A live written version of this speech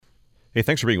Hey,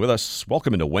 thanks for being with us.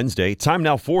 Welcome into Wednesday. Time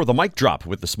now for the Mic Drop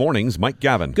with this morning's Mike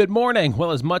Gavin. Good morning.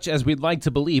 Well, as much as we'd like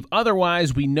to believe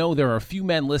otherwise, we know there are a few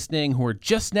men listening who are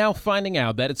just now finding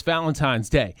out that it's Valentine's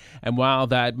Day. And while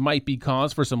that might be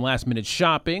cause for some last-minute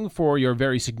shopping for your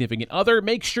very significant other,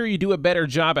 make sure you do a better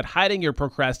job at hiding your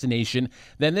procrastination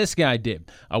than this guy did.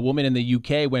 A woman in the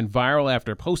UK went viral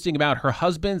after posting about her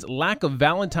husband's lack of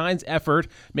Valentine's effort,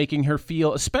 making her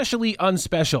feel especially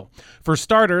unspecial. For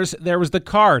starters, there was the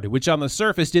card, which on the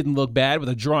surface didn't look bad, with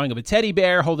a drawing of a teddy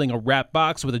bear holding a wrap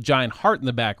box with a giant heart in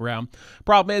the background.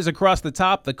 Problem is, across the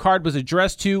top, the card was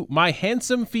addressed to my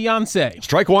handsome fiance.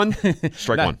 Strike one.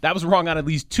 Strike one. That was wrong on at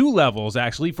least two levels,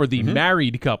 actually, for the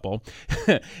married couple.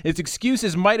 Its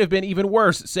excuses might have been even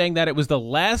worse, saying that it was the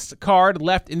last card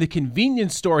left in the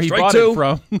convenience store he bought it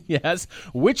from. Yes,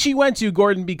 which he went to,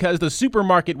 Gordon, because the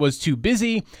supermarket was too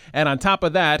busy, and on top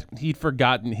of that, he'd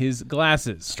forgotten his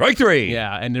glasses. Strike three.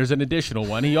 Yeah, and there's an additional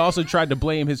one. He also tried to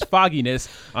blame his fogginess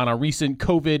on a recent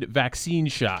COVID vaccine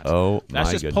shot. Oh, that's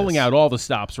my just goodness. pulling out all the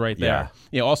stops right there. Yeah.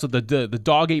 You know, also the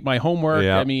dog ate my homework.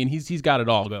 Yeah. I mean, he's got it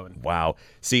all going. Wow.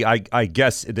 See, I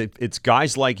guess it's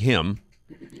guys like him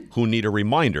who need a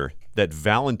reminder that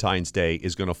Valentine's Day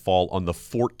is going to fall on the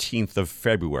 14th of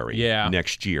February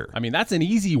next year. I mean, that's an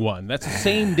easy one. That's the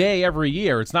same day every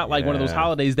year. It's not like one of those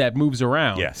holidays that moves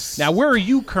around. Yes. Now, where are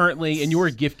you currently in your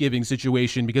gift-giving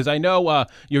situation? Because I know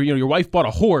your wife bought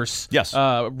a horse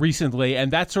recently,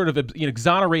 and that sort of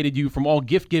exonerated you from all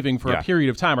gift-giving for a period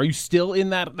of time. Are you still in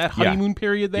that honeymoon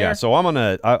period there? Yeah, so I'm on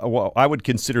I would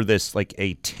consider this like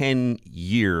a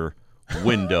 10-year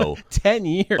window 10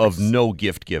 years of no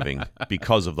gift giving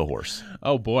because of the horse.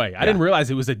 Oh boy, I didn't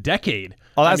realize it was a decade.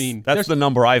 Oh, that's the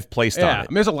number I've placed on it. I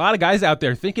mean, there's a lot of guys out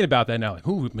there thinking about that now. Like,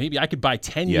 ooh, maybe I could buy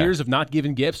 10 years of not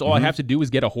giving gifts. All I have to do is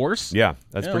get a horse. Yeah,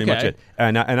 that's pretty much it.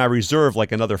 And I reserve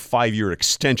like another 5-year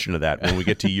extension of that when we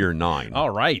get to year 9. All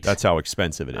right. That's how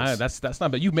expensive it is. That's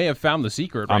not bad. You may have found the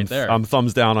secret right there. I'm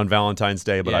thumbs down on Valentine's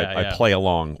Day, but I play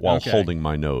along while holding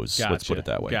my nose. Gotcha. Let's put it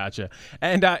that way. Gotcha.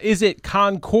 And is it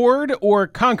Concord or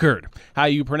Concord? How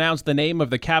you pronounce the name of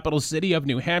the capital city of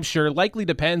New Hampshire likely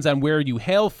depends on where you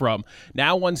hail from.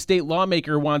 Now, one state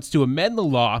lawmaker wants to amend the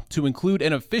law to include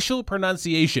an official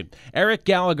pronunciation. Eric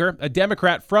Gallagher, a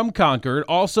Democrat from Concord,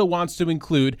 also wants to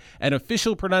include an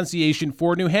official pronunciation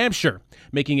for New Hampshire,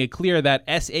 making it clear that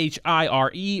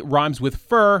S-H-I-R-E rhymes with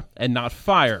fur and not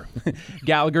fire.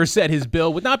 Gallagher said his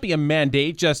bill would not be a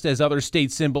mandate, just as other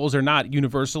state symbols are not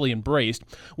universally embraced.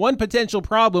 One potential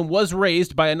problem was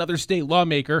raised by another state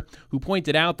lawmaker who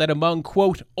pointed out that among,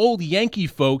 quote, old Yankee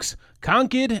folks,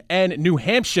 Concord and New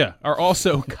Hampshire are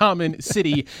also common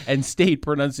city and state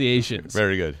pronunciations.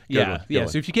 Very good. Good one.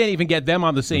 So if you can't even get them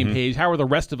on the same page, how are the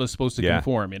rest of us supposed to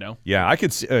conform, Yeah, I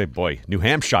could see, New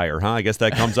Hampshire, huh? I guess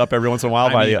that comes up every once in a while.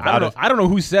 I don't know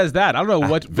who says that. I don't know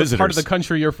what part of the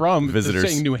country you're from. Visitors.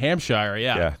 Saying New Hampshire,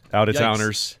 Yeah,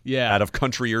 out-of-towners. Yeah.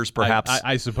 Out-of-countryers, perhaps.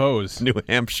 I suppose. New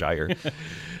Hampshire.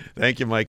 Thank you, Mike.